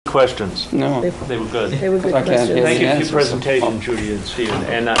questions. No. They were good. They were good I can't questions. hear Thank you for your answers. presentation, Judy and Stephen.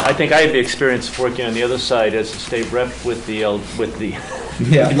 And I think I had the experience of working on the other side as a state rep with the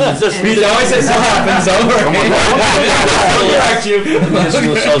Yeah. He always says so happens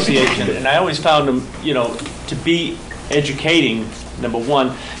municipal association, and I always found them, to be educating, number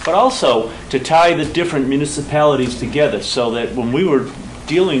one, but also to tie the different municipalities together, so that when we were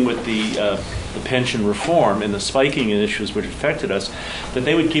dealing with the pension reform and the spiking issues which affected us, that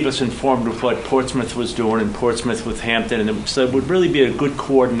they would keep us informed of what Portsmouth was doing, and Portsmouth with Hampton, and so it would really be a good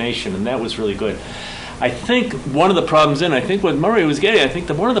coordination, and that was really good. I think one of the problems, and I think what Murray was getting, I think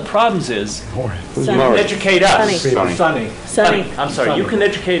that one of the problems is you can educate us. Sonny. I'm sorry, you can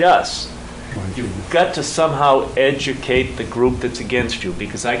educate us. You've got to somehow educate the group that's against you,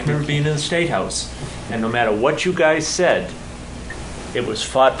 because I can remember being in the State House, and no matter what you guys said, it was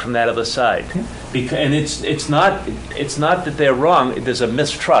fought from that other side. And it's not that they're wrong, there's a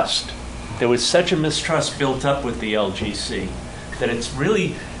mistrust. There was such a mistrust built up with the LGC that it's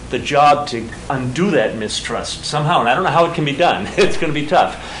really the job to undo that mistrust somehow, and I don't know how it can be done. It's going to be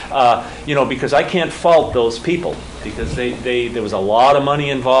tough, because I can't fault those people, because there was a lot of money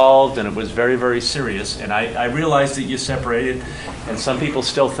involved, and it was very, very serious. And I realized that you separated, and some people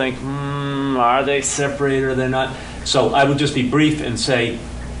still think, are they separated or they're not? So I would just be brief and say,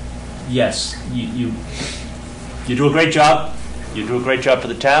 yes, you do a great job. You do a great job for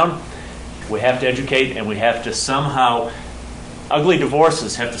the town. We have to educate, and we have to somehow. Ugly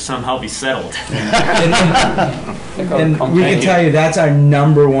divorces have to somehow be settled. And we can tell you that's our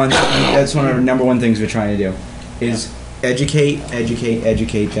number one. That's one of our number one things we're trying to do, is educate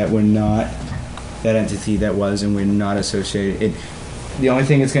that we're not that entity that was, and we're not associated. The only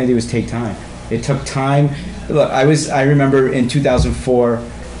thing it's going to do is take time. It took time. Look, I remember in 2004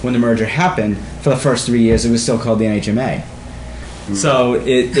 when the merger happened. For the first 3 years, it was still called the NHMA. So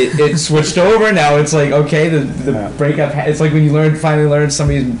it switched over. Now it's like, okay, the breakup. It's like when you finally learn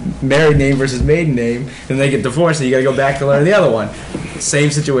somebody's married name versus maiden name, and they get divorced, and you got to go back to learn the other one. Same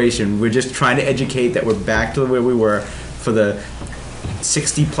situation. We're just trying to educate that we're back to where we were for the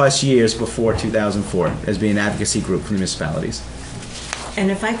 60 plus years before 2004 as being an advocacy group for the municipalities. And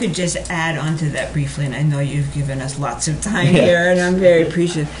if I could just add on to that briefly, and I know you've given us lots of time here, and I'm very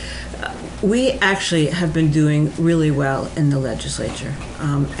appreciative. We actually have been doing really well in the legislature.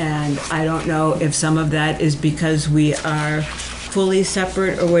 And I don't know if some of that is because we are fully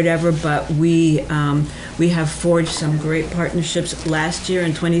separate or whatever, but we have forged some great partnerships. Last year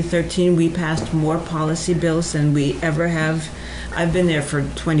in 2013, we passed more policy bills than we ever have. I've been there for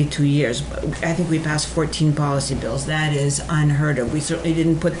 22 years. I think we passed 14 policy bills. That is unheard of. We certainly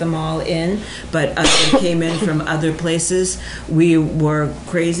didn't put them all in, but they came in from other places. We were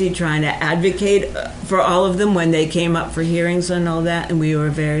crazy trying to advocate for all of them when they came up for hearings and all that, and we were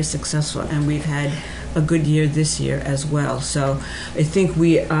very successful. And we've had a good year this year as well. So I think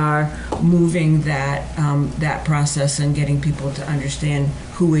we are moving that process and getting people to understand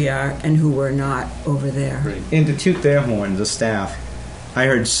who we are and who we're not over there. Great. And to toot their horn, the staff, I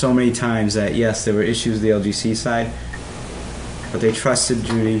heard so many times that, yes, there were issues with the LGC side, but they trusted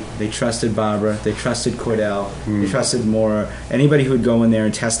Judy, they trusted Barbara, they trusted Cordell, they trusted Maura. Anybody who would go in there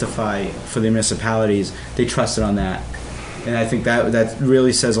and testify for the municipalities, they trusted on that. And I think that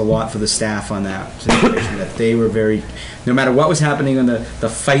really says a lot for the staff on that situation, that they were very, no matter what was happening on the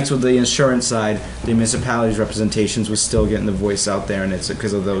fights with the insurance side, the municipalities' representations was still getting the voice out there, and it's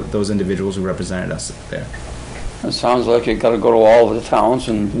because of those individuals who represented us there. It sounds like you got to go to all of the towns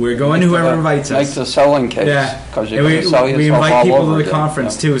and We're going to whoever invites us. make the selling case. Yeah, because and you're going to sell we yourself invite all people over to the again.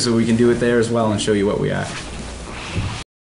 conference too, so we can do it there as well and show you what we are.